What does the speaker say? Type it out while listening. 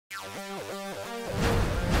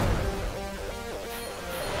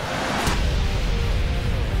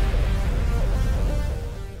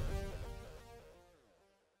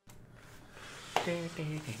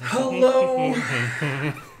Hello!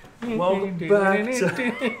 Welcome back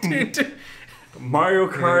to Mario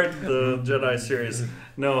Kart, the Jedi series.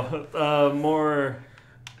 No, more...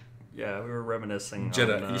 Yeah, we were reminiscing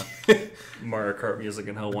Jedi. on Mario Kart music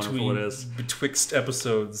and how wonderful it is. Betwixt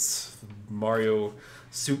episodes, Mario...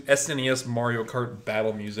 SNES Mario Kart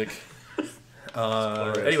battle music.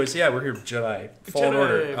 Anyways, yeah, we're here with Jedi. Fallen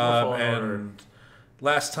Order. And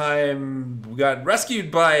last time we got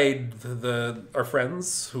rescued by our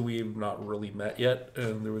friends who we've not really met yet.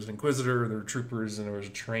 And there was an Inquisitor, there were troopers, and there was a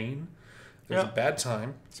train. It was a bad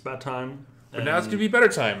time. It's a bad time. But now it's going to be a better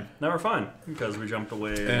time. Now we're fine, because we jumped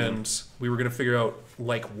away. And we were going to figure out,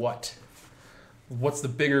 like, what? What's the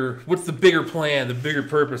bigger plan, the bigger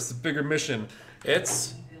purpose, the bigger mission?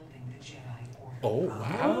 It's... Oh,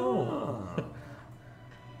 wow.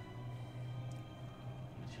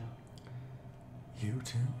 You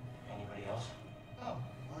too? Anybody else? Oh,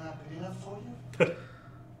 well, not big enough for you?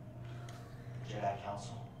 Jedi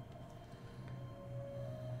Council.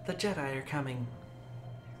 The Jedi are coming.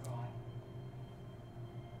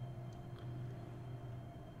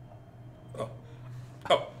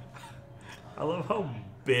 Oh. I love how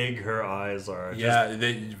big her eyes are. Yeah,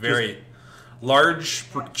 they very large,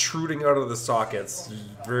 protruding out of the sockets.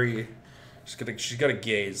 Very. She's got a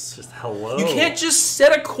gaze. Just hello. You can't just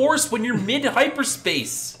set a course when you're mid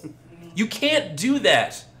hyperspace. You can't do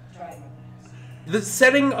that. The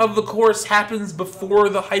setting of the course happens before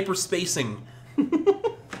the hyperspacing.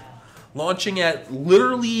 Launching at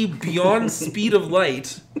literally beyond speed of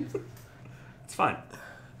light. It's fine.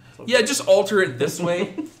 Yeah, just alter it this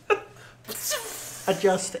way.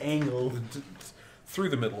 Adjust angle. Through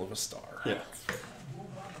the middle of a star. Yeah.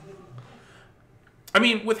 I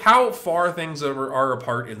mean, with how far things are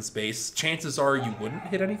apart in space, chances are you wouldn't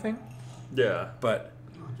hit anything. Yeah. But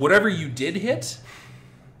whatever you did hit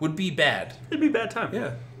would be bad. It'd be a bad time.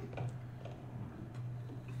 Yeah.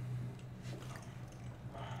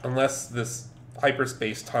 Unless this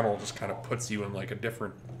hyperspace tunnel just kind of puts you in like a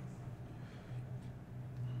different,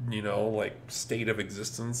 like state of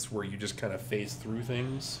existence where you just kind of phase through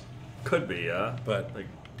things. Could be, yeah. But like,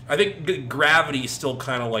 I think gravity still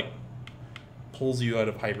kind of like pulls you out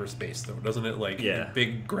of hyperspace, though, doesn't it? Like,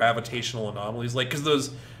 big gravitational anomalies. Like, because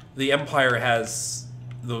the Empire has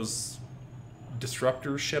those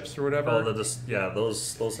disruptor ships or whatever. Oh, those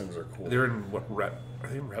things are cool. They're in what? Are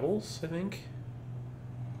they in Rebels? I think.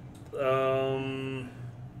 I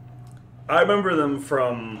remember them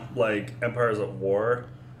from like Empires at War.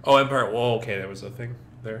 Oh, Empire. Well, okay, that was a thing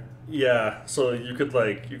there. Yeah, so you could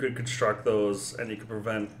construct those, and you could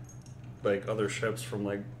prevent like other ships from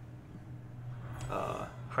like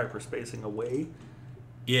hyperspacing away.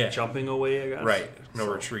 Yeah, jumping away. I guess. Right.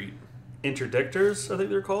 No retreat. Interdictors, I think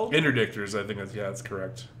they're called. Interdictors. I think that's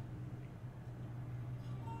correct.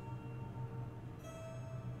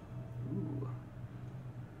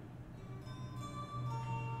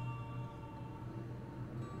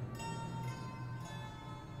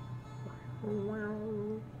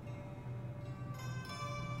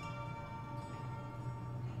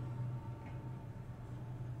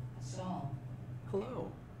 Saul.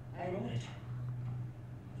 Hello. I wrote it.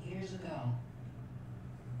 Years ago.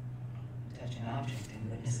 Touch an object and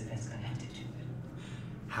witness events connected to it.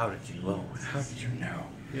 How did you know? How did you know?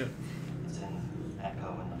 Yeah. It's an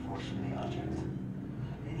echo in the force of the object.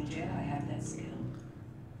 Many Jedi have that skill.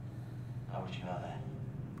 How would you know that?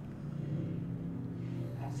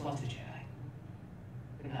 I was once a Jedi.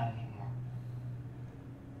 But not anymore.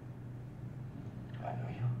 Do I know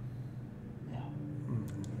you? No.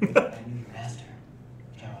 I knew your master,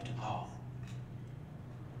 General DePaul.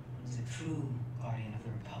 He was a true guardian of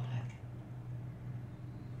the Republic.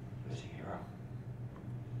 He was a hero.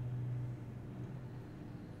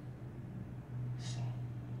 See,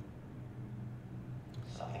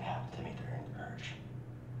 something happened to me during the purge.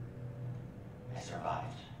 I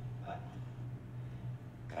survived, but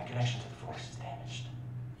my connection to the Force is damaged.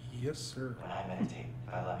 Yes, sir. When I meditate,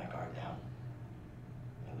 I let my guard down.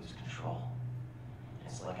 I lose control.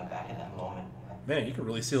 It's like I'm back in that moment when Man, you can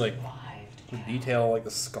really see like the detail, like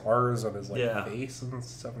the scars on his face and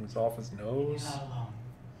stuff, and it's off his nose. You're not alone.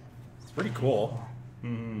 It's pretty cool.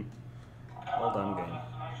 Mm-hmm. Well done, game.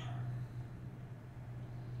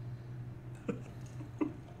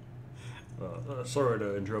 Sorry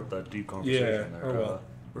to interrupt that deep conversation there. Oh well.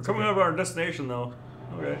 We're coming out of our destination, though.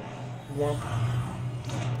 Okay.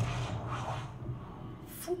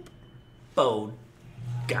 Bogano.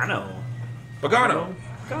 Bogano.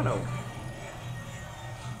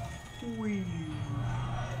 Wee.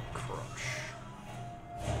 Crush.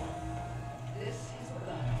 This is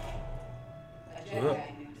Bogano. A Jedi I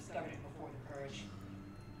knew discovered it before the purge.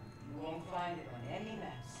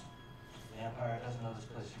 doesn't know this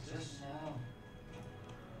place exists. No.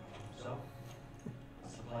 So,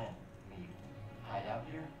 what's the plan? We hide out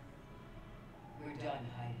here? We're done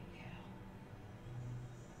hiding, Cal.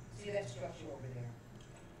 See that structure over there?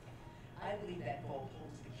 I believe that vault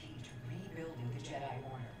holds the key to rebuilding the Jedi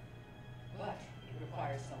Order. But it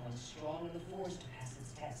requires someone strong in the Force to pass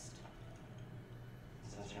its test.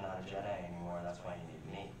 Since you're not a Jedi anymore, that's why you need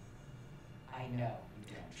me. I know you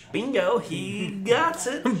don't trust Bingo, he got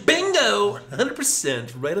it. Bingo!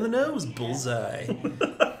 100%, right on the nose, bullseye. and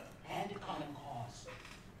a common cause.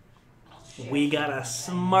 I'll share We got a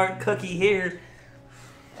smart cookie here.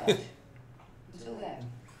 But until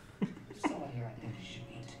then, there's someone here I think you should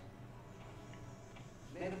meet.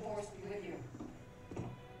 May the Force be with you.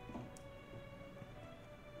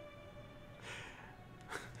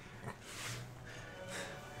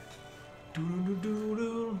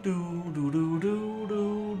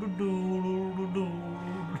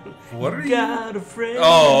 What are you? Got a friend.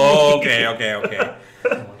 Oh, okay. I'm looking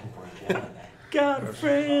for a Jedi then. Got a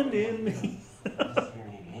friend in me. Who's here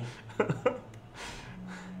need me?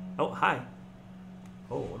 Oh, hi.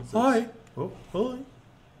 Oh, what is this? Hi. Oh, hi.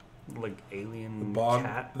 Like alien Bob,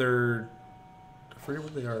 cat. they're... I forget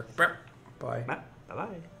what they are. Bye. Bye-bye.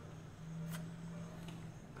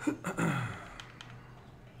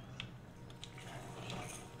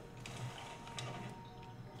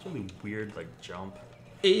 It's really weird, like, jump.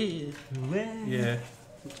 Yeah.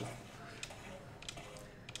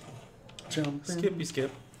 Jump. Skippy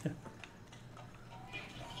skip.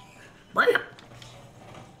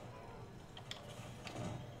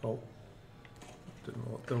 Oh.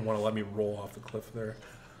 Didn't want to let me roll off the cliff there.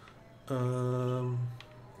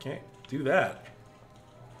 Can't do that.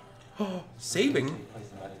 Oh, saving. Place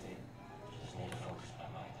to meditate. Just need to focus my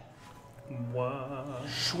mind. Wow.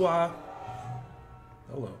 Schwa.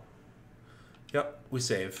 Hello. Yep, we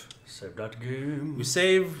save. Save that game. We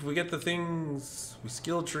save, we get the things, we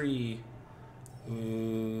skill tree.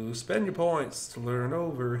 Spend your points to learn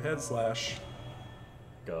over head slash.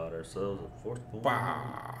 Got ourselves a fourth point.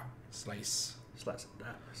 Bah. Slice. Slice and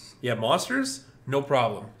dice. Yeah, monsters, no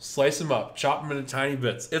problem. Slice them up, chop them into tiny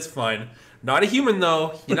bits. It's fine. Not a human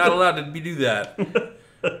though. You're not allowed to do that.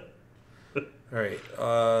 All right.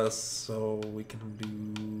 So we can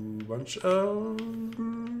do a bunch of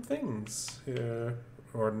things here,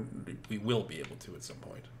 or we will be able to at some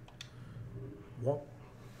point. What?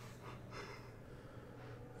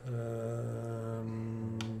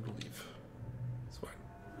 Leave. It's fine.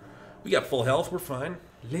 We got full health. We're fine.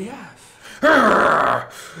 Leaf. Hi.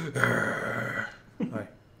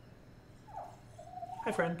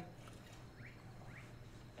 Hi, friend.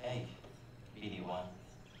 Hey, BD1.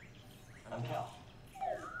 I'm Cal.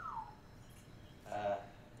 Yeah,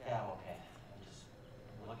 I'm okay. I'm just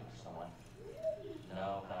looking for someone.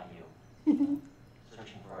 No, not you.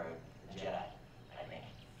 Searching for a Jedi, I think.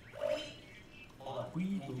 Hold on.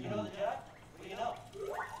 You know the Jedi? What do you know?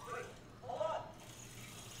 Wait, hold on.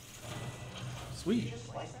 Sweet. You just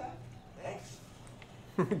slice that? Thanks.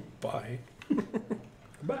 Bye.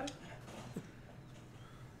 Bye.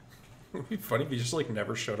 It'd be funny if he just like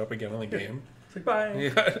never showed up again in the game. It's like, bye.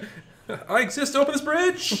 Yeah. I exist. Open this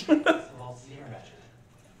bridge. It's a little seer message.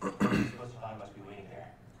 Supposed to find must be waiting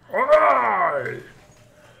there. Alright.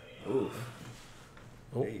 Ooh.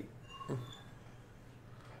 Oh. Hey.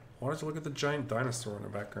 Why don't you look at the giant dinosaur in the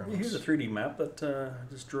background? Here's a 3D map that I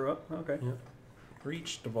just drew up. Okay. Yeah.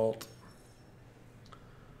 Reach the vault.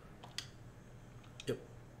 Yep.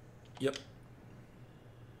 Yep.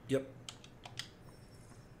 Yep.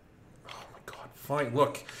 Oh my god. Fine.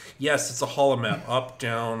 Look. Yes, it's a holomap. Up,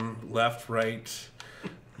 down, left, right.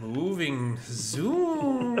 Moving.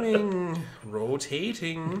 Zooming.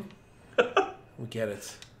 Rotating. We get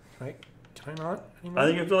it. Can I not anymore? I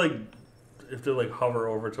think you have to like hover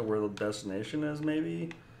over to where the destination is,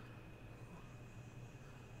 maybe.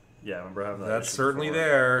 Yeah, I remember having that. That's issue certainly before.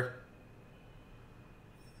 there.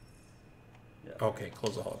 Yeah. Okay,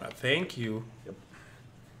 close the holomap. Thank you. Yep.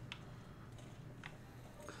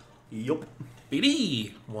 Yup.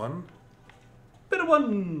 BD. One. Better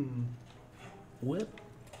one. Whip.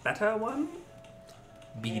 Better one.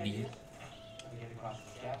 BD. We get across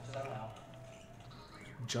this gap somehow.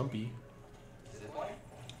 Jumpy. Zip line?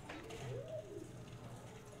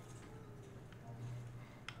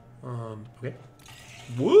 Okay.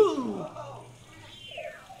 Woo!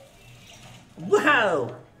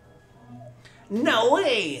 Wow. No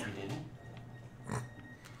way. We didn't.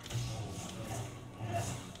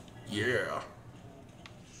 Yeah.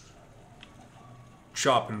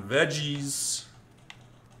 Chopping veggies.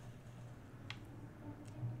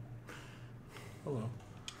 Hello.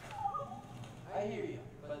 I hear you,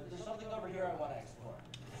 but there's something over here I want to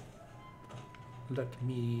Let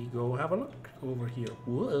me go have a look over here.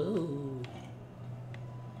 Whoa.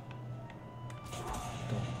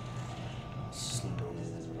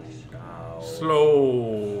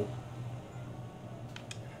 Slow.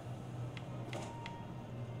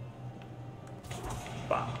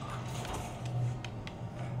 Bah.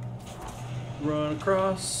 Run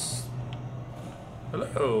across.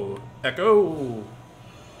 Hello. Echo.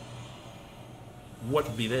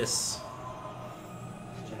 What be this?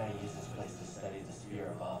 Jedi use this place to study the sphere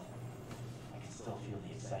above. I can still feel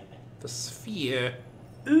the excitement. The sphere.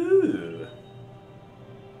 Ooh.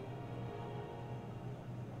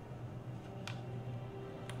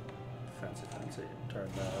 Fancy, fancy. Turn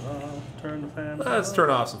that off. Turn the fan off. Let's turn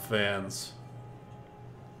off some fans.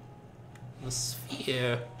 The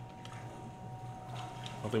sphere.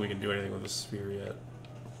 I don't think we can do anything with the sphere yet.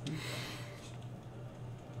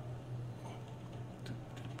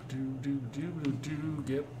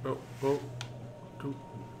 Get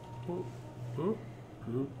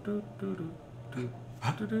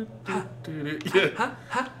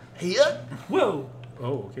Yeah. Whoa!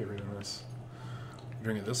 Oh, okay, we're doing this.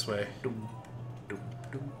 Doing it this way.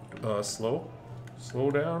 Slow?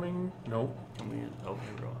 Slow downing? Nope. Let me. Oh,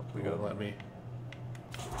 here we go. Up we Won't go. let me.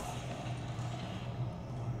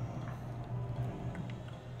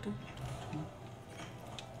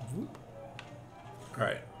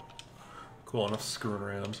 Alright. Cool, enough screwing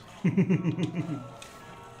around.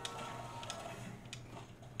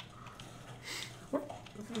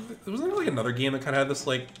 Wasn't there like another game that kind of had this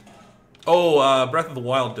like... Oh, Breath of the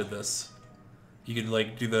Wild did this. You could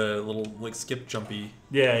like do the little like skip jumpy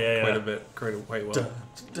Yeah. quite a bit, quite well.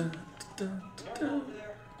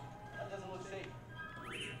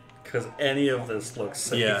 Because any of this looks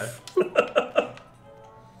safe. Yeah.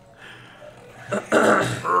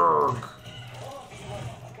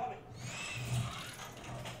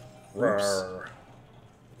 Rawr.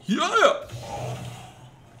 Yeah!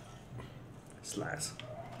 Slice.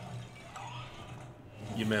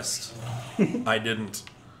 You missed. I didn't.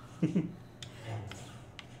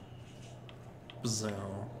 So.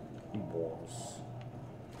 Balls.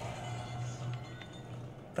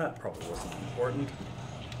 That probably wasn't important.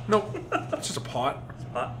 Nope. It's just a pot.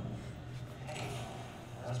 Hot.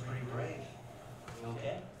 That's pretty brave. You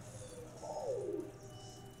okay?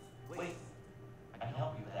 Wait, I can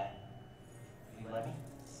help you with that. Will you let me?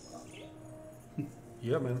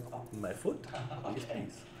 Yeah, man. My foot. Yes,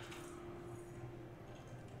 please.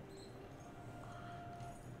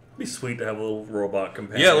 Be sweet to have a little robot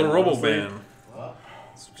companion. Yeah, a little robo honestly. van.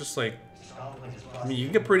 It's just like, I mean, you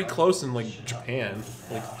can get pretty close in like Japan,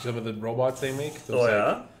 like some of the robots they make. Those, Oh like,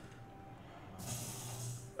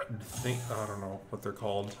 yeah. I don't know what they're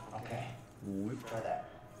called. Okay, try that.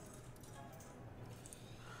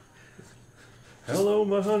 Hello,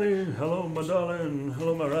 my honey. Hello, my darling.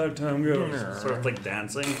 Hello, my ragtime girl. Yeah. Sort of like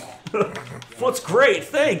dancing. Foot's great.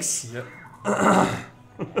 Thanks. Yep.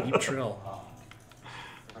 Deep trill.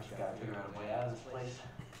 First, we gotta figure out a way out of this place.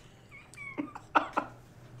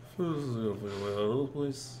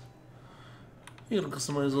 Please. You gotta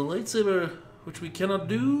customize a lightsaber, which we cannot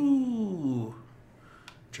do.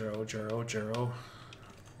 Jero.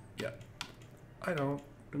 Yeah. I don't.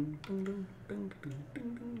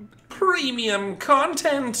 Premium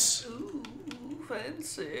content! Ooh,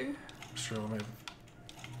 fancy. Show my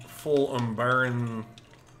full Umbaran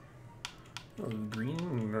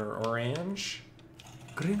green or orange.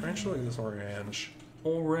 Green. I actually like this orange.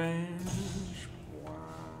 Orange. Wow.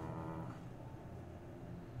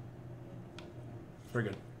 Very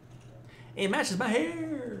good. It matches my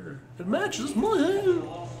hair. It matches my hair. A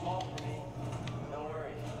little small for me. Don't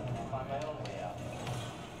worry, I'll find my own way out.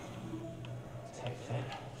 Tight fit.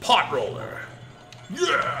 Pot roller.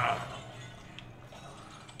 Yeah!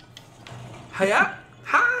 Hiya.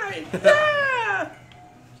 Hi. Yeah.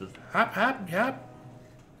 Just, Hap.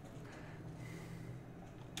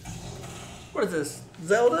 what is this?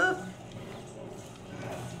 Zelda?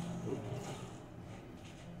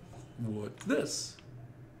 What's this?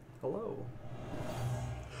 Hello.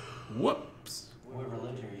 Whoops. Whoever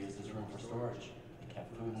lived here used this room for storage. It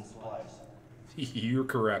kept food and supplies. You're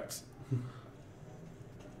correct.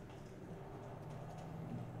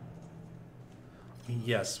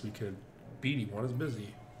 Yes, we could. BD1 is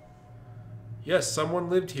busy. Yes, someone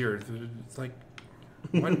lived here. It's like,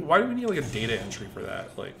 why do we need like a data entry for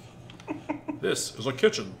that? Like, this is a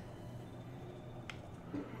kitchen.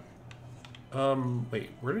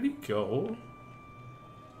 Wait, where did he go?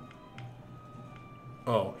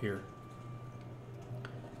 Oh, here.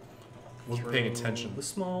 Wasn't paying attention. The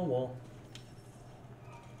small wall.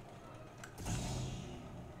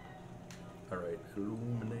 All right,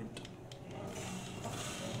 illuminate.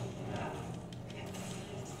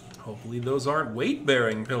 Hopefully those aren't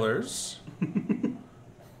weight-bearing pillars.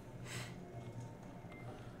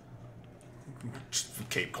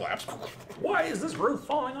 Cape collapse. Why is this roof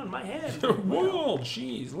falling on my head? Whoa,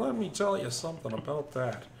 jeez, let me tell you something about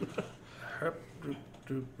that.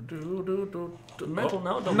 Mental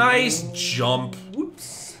note. Oh, nice jump.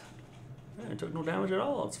 Whoops. Yeah, it took no damage at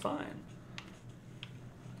all. It's fine.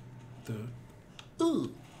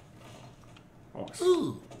 Ooh. Nice.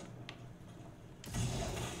 Ooh.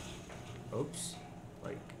 Oops.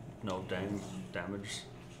 Like, no damage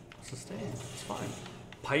sustained. It's fine.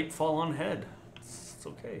 Pipe fall on head. It's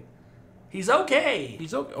okay. He's okay!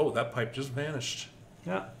 He's okay. Oh, that pipe just vanished.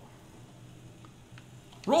 Yeah.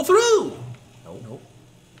 Roll through! Nope.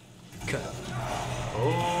 Cut.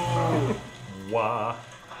 Oh. Wow.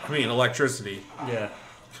 I mean, electricity. Yeah.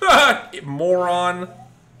 Moron.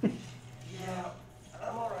 Yeah,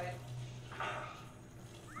 I'm alright.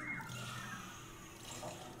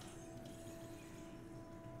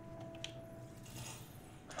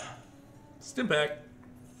 Stimpack.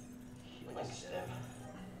 He likes to stim.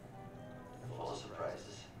 Full of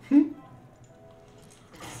surprises.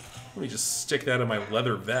 Let me just stick that in my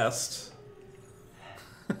leather vest.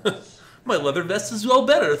 My leather vest is well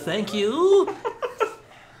better, thank you.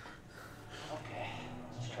 Okay,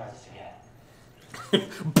 let's try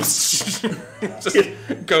this again.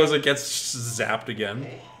 Just goes and gets zapped again.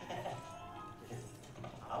 Okay.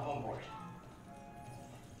 I'm on board.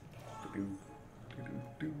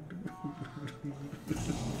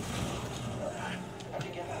 How'd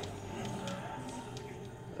you get that?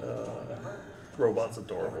 Robot's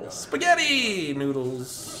adorable. Spaghetti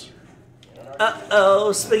noodles.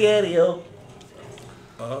 Uh-oh, spaghetti-o.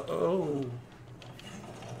 Uh-oh.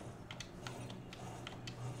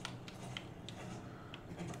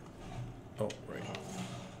 Oh, right.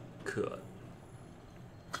 Cut.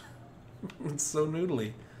 It's so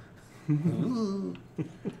noodly. Hey,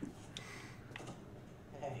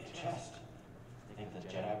 a chest. Think the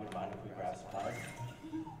Jedi would mind if we grab supplies?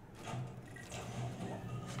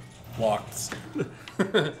 Locked. Give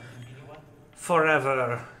you one?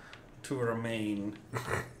 Forever to remain.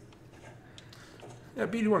 Yeah,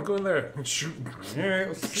 B, do you want to go in there? Shoot. Alright,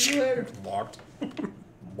 we'll see you later. Locked.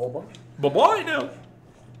 Bye-bye. Bye-bye now.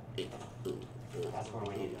 That's where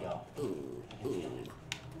we need to go.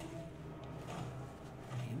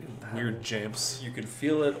 Weird James. You could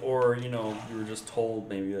feel it, or, you know, you were just told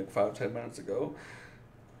maybe like 5-10 minutes ago.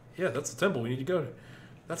 Yeah, that's the temple we need to go to.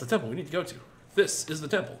 That's the temple we need to go to. This is the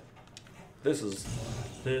temple. This is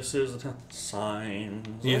the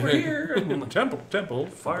signs Yeah. over here. temple.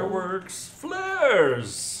 Fireworks,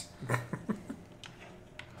 flares.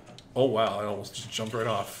 Oh wow, I almost just jumped right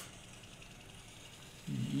off.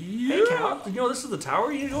 Hey Cal, you know this is the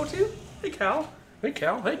tower you need to go to? Hey Cal. Hey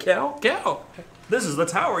Cal. Hey Cal. Cal. This is the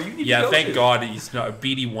tower you need to Yeah, go thank to. God he's not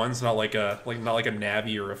BD1's not like a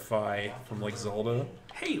Navi or a Phi from like Zelda.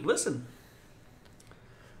 Hey, listen.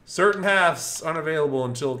 Certain paths unavailable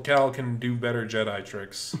until Cal can do better Jedi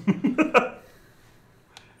tricks.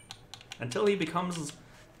 Until he becomes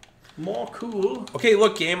more cool. Okay,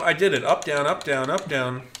 look, game, I did it. Up, down, up, down, up,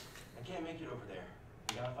 down. I can't make it over there.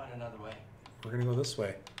 We gotta find another way. We're gonna go this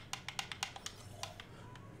way.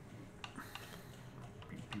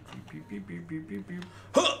 Beep, beep, beep, beep, beep, beep.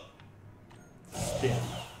 Huh! Spin.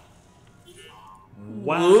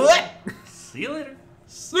 Wow. See you later.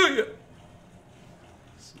 See ya.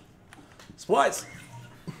 Supplies.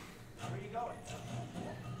 Where are you going?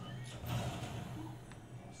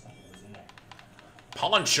 Something was in there.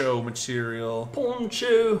 Poncho material.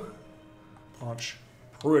 Poncho. Ponch.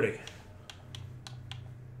 Pretty.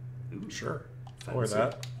 Ooh, sure. I'll wear Fancy.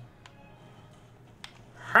 that.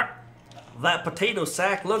 Ha. That potato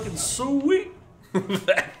sack looking sweet.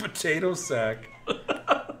 That potato sack.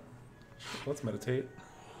 Let's meditate.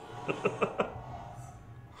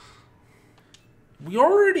 We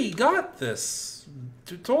already got this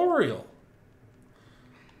tutorial.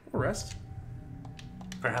 We'll rest.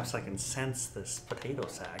 Perhaps I can sense this potato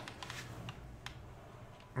sack.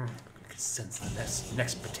 I can sense the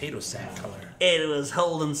next potato sack color. It was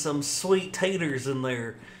holding some sweet taters in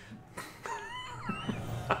there.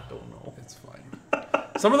 I don't know. It's fine.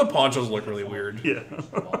 Some of the ponchos look really weird. Yeah.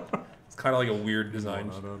 It's kind of like a weird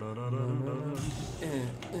design.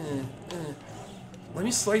 Let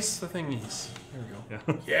me slice the thingies. There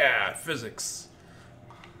we go. Yeah, physics.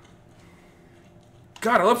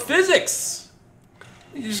 God, I love physics!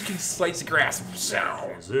 You just can slice the grass.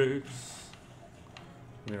 Physics.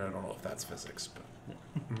 I mean, I don't know if that's physics, but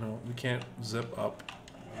no, we can't zip up.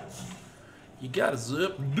 You gotta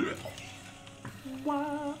zip.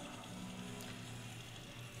 Wow.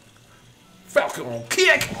 Falcon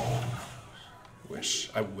kick!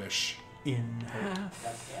 I wish. In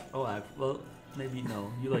half. Oh, well, maybe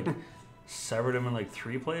no. You like severed him in like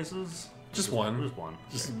 3 places? Just one. Just one.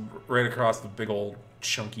 Just right across the big old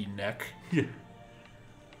chunky neck. Yeah.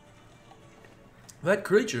 That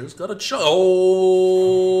creature's got a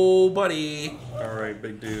Oh, buddy. Alright,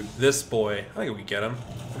 big dude. This boy. I think we get him.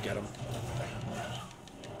 We'll get him.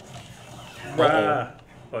 Rah.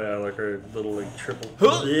 Oh yeah, like a little like triple.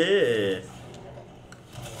 Huh. Yeah.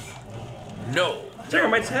 No. Check out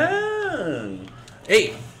my tongue.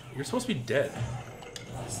 Hey, you're supposed to be dead.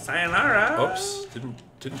 Sayonara. Oops.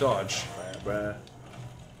 Didn't dodge. Bruh.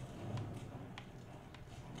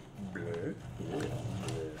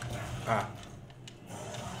 Ah.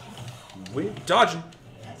 Wait. Dodging.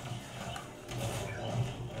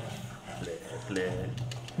 Bleh.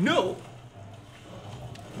 No.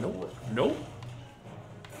 Nope. Nope.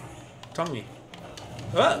 Tongue me.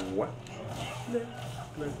 Ah. What? Bleh.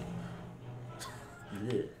 Bleh.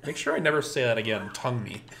 Bleh. Make sure I never say that again. Tongue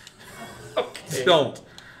me. Okay. Don't.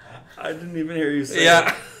 I didn't even hear you say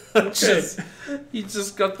Yeah. Okay. He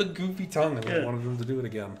just got the goofy tongue and I Yeah. wanted him to do it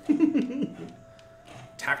again.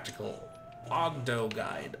 Tactical Ogdo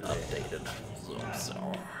guide updated.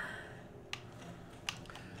 So.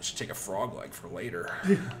 Should take a frog leg for later.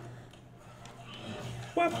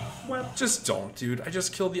 Whap, whap. Just don't, dude. I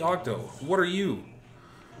just killed the Ogdo. What are you?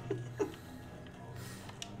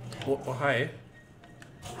 Well, hi.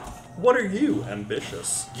 What are you?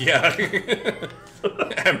 Ambitious. Yeah.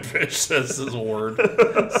 Ambitious is a word.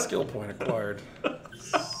 Skill point acquired.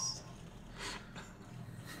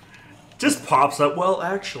 Just pops up. Well,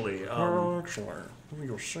 actually, Excellent. What are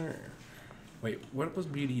you saying? Wait, what was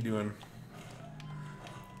BD doing?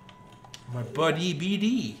 My buddy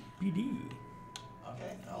BD. BD.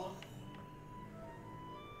 Okay, I'll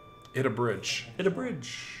Hit a bridge. Hit a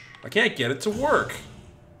bridge. I can't get it to work.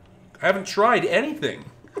 I haven't tried anything.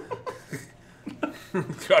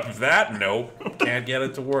 Got that? Nope. Can't get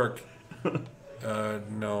it to work.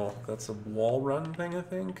 No. That's a wall run thing, I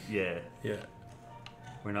think? Yeah, Yeah.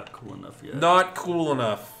 we're not cool enough yet. Not cool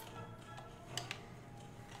enough.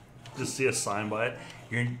 Just see a sign by it.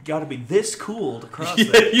 You gotta be this cool to cross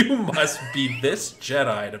Yeah, it. you must be this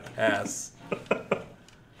Jedi to pass.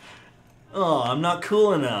 Oh, I'm not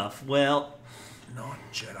cool enough. Well, Not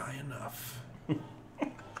Jedi enough.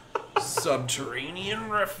 Subterranean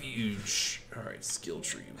refuge. Alright, skill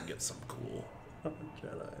tree. We get some cool. not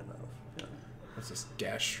Jedi enough. Yeah. What's this?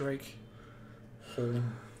 Dash strike? Hold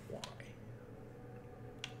Y.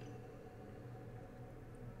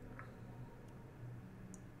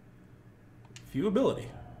 Viewability.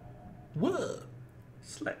 Whoa.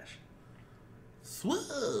 Slash.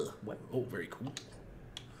 Swah. What? Oh, very cool.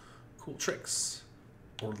 Cool tricks.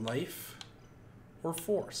 Or life. Or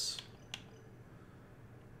force.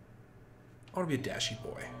 I want to be a dashy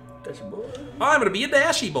boy. That's your boy. I'm going to be a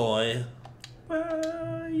dashy boy.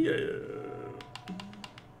 Yeah.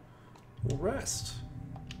 We'll rest.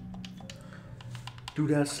 Do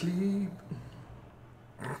that sleep.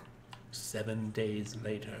 7 days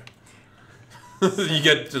later. You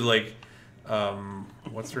get to like,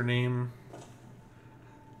 what's her name?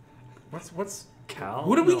 What's Cal?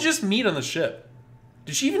 Who did we No. just meet on the ship?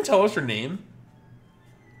 Did she even tell us her name?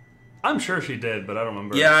 I'm sure she did, but I don't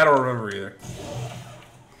remember. Yeah, I don't remember either.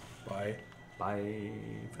 Bye. Bye.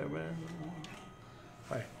 Farewell.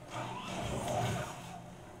 Hi.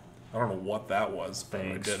 I don't know what that was, but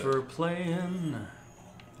Thanks I did for it. playing.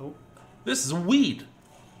 Oh. This is weed.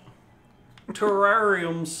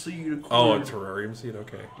 Terrarium seed. Oh, a acquired. terrarium seed?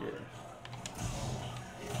 Okay. Yeah.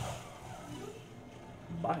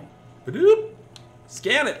 Bye. Badoop.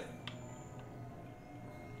 Scan it.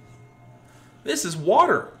 This is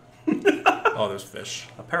water. Oh, there's fish.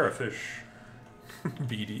 A parrotfish.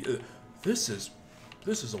 BD. This is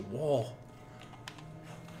a wall.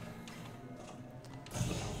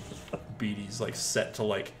 BD's like set to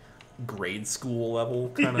like grade school level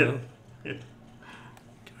kind of. Yeah.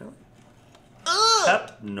 Can I,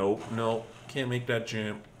 Tap. Nope. no, can't make that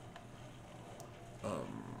jump.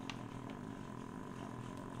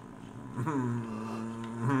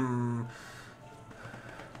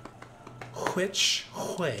 Which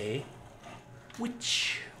way?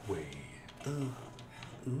 Which way?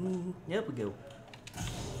 Ooh. Yep, we go.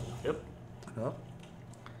 Yep. Up.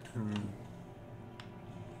 And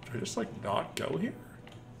do I just like not go here?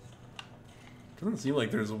 Doesn't seem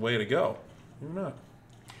like there's a way to go. Maybe not.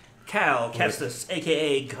 Cal Kestis,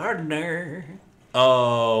 aka Gardener.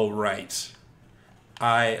 Oh, right.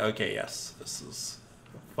 Okay, yes. This is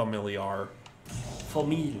familiar.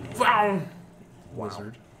 Familiar. Wow. Wow.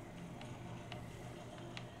 Wizard.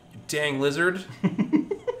 dang lizard.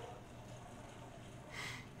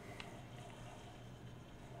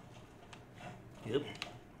 Yep.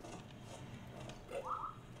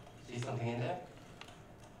 See something in there?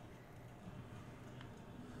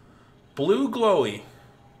 Blue glowy.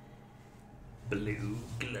 Blue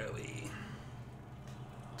glowy.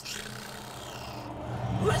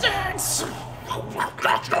 Lizards!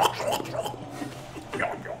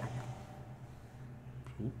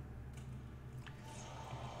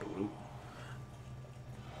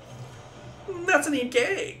 That's an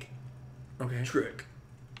egg. Okay. Trick.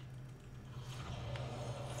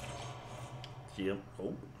 Yep.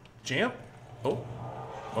 Oh. Jump? Oh.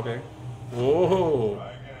 Okay. Whoa.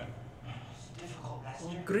 It's difficult, Master.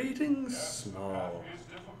 Greetings, small. It is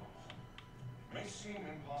difficult. May seem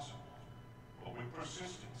impossible, but with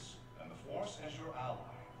persistence and the Force as your ally,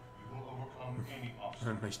 you will overcome any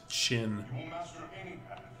obstacle. Nice chin. You will master any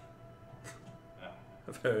path.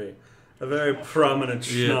 Now, A very prominent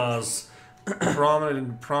Yeah. schnoz.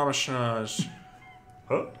 Prominent promisonage.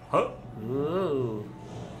 Huh? Huh? Whoa.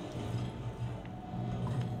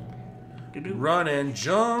 Get-do. Run and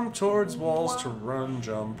jump towards walls to run,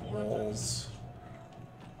 jump walls.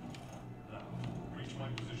 now, reach my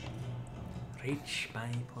position. Reach my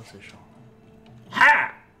position.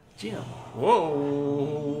 Ha! Jim.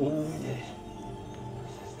 Whoa.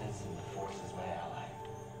 Persistence and the Force is my ally.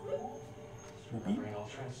 Just remembering old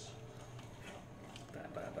tricks.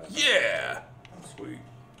 Yeah. Sweet.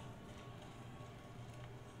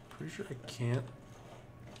 Pretty sure I can't.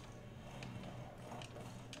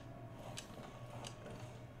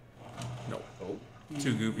 No. Oh.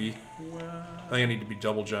 Too goopy. I think I need to be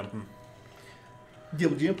double jumping.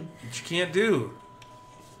 Double jumping. Which you can't do.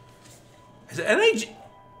 Has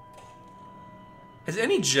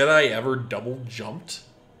any Jedi ever double jumped?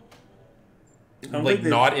 don't Like think they've-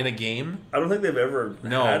 not in a game? I don't think they've ever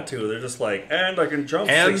No. had to. They're just like, and I can jump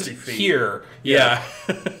And 60 feet. here. Yeah.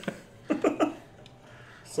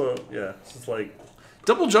 So, yeah, it's just like,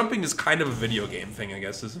 Double jumping is kind of a video game thing, I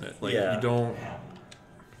guess, isn't it? Like Yeah. you don't Yeah.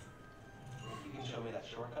 You can show me that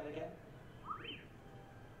shortcut again?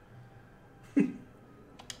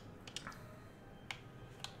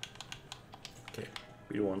 Okay.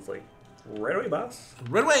 B1's like, right away, boss.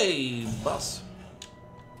 Right away, boss.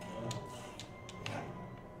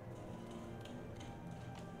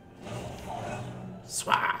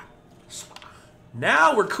 Swah.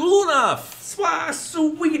 Now we're cool enough. Swah,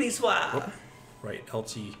 sweetie swah. Right,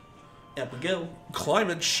 LT. Up we go.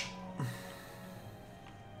 Climate.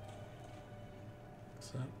 What's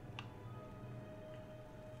that?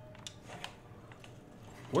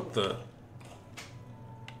 What the?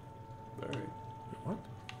 Alright. What?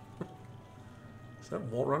 Is that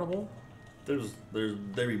wall runnable? There's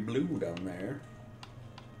very blue down there.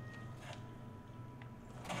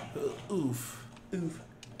 Oof. Oof.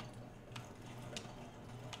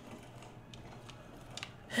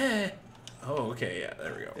 Oh, okay, yeah,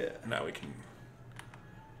 there we go. Yeah. Now we can.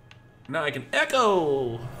 Now I can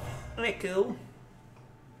echo. Echo.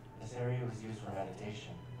 This area was used for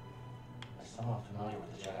meditation. I'm somewhat familiar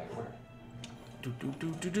with the Jedi Order. Do do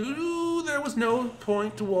do do do do. There was no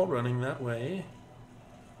point to wall running that way.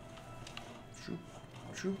 Shoop,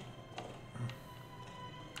 shoop,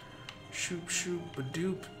 shoop, shoop, a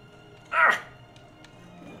doop. Ah!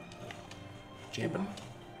 Jumping,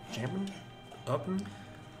 jumping, upping.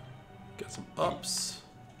 Got some ups.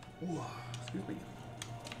 Excuse me.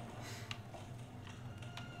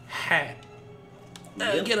 Ha!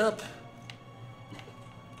 Yep. Get up,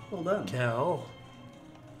 Well done. Cal.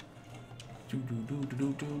 Do do do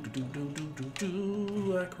do do do do do do do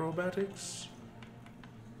do acrobatics,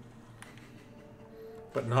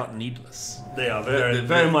 but not needless. They are very, The-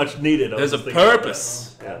 very much needed. I There's a was thinking about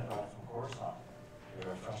purpose. that. Yeah. From Coruscant, we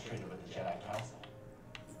were frustrated with the Jedi Council.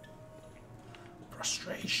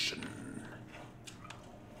 Frustration.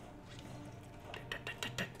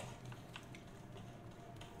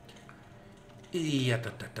 Yeah, da,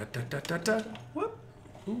 da, da, da, da, da, da. Whoop.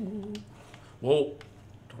 Ooh. Whoa!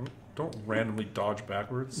 Don't randomly dodge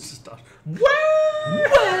backwards. Just dodge. I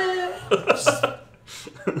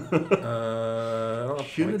don't have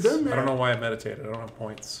Should've points. done that. I don't know why I meditated. I don't have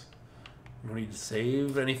points. I don't need to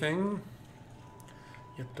save anything.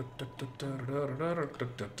 Yeah, da, da, da, da, da, da,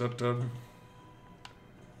 da, da, da, da.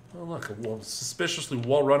 Oh look, a suspiciously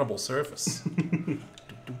well-runnable surface. Do,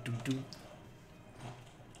 do, do, do.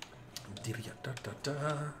 Dee-dee-ya, da, da,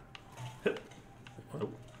 da. What?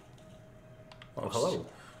 Oh, hello.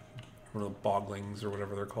 One of the boglings or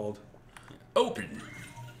whatever they're called. Open.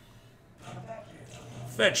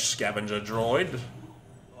 Fetch scavenger droid.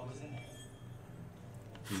 What was in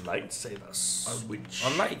there? Lightsaber switch. A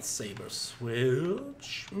lightsaber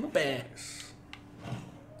switch. Bang.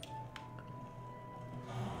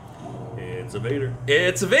 It's a Vader.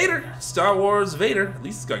 It's a Vader. Star Wars Vader. At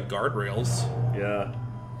least it's got guardrails. Yeah.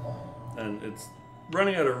 And it's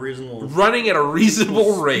running at a reasonable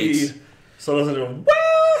rate. speed, so it doesn't go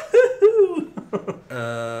wahoo.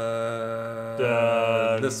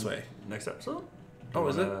 This way. Next episode? Oh,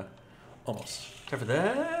 is it? Almost. Time for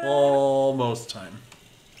that. Almost time.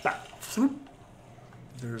 Bah.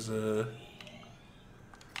 There's a...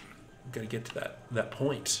 Gotta get to that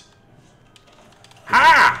point.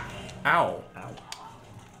 Ha! Ow. Ow.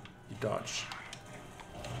 You dodged.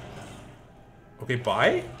 Okay,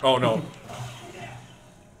 bye? Oh, no.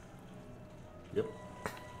 Yep.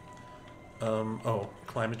 Oh,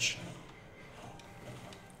 climbage.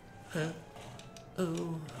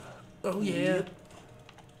 Oh. Oh, yeah.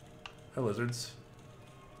 Hi, lizards.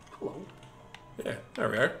 Hello. Yeah, there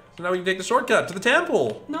we are. So now we can take the shortcut to the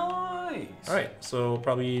temple. Nice. Alright, so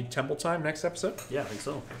probably temple time next episode. Yeah, I think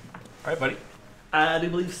so. Alright, buddy. I do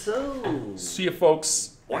believe so. See you,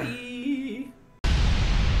 folks. Bye.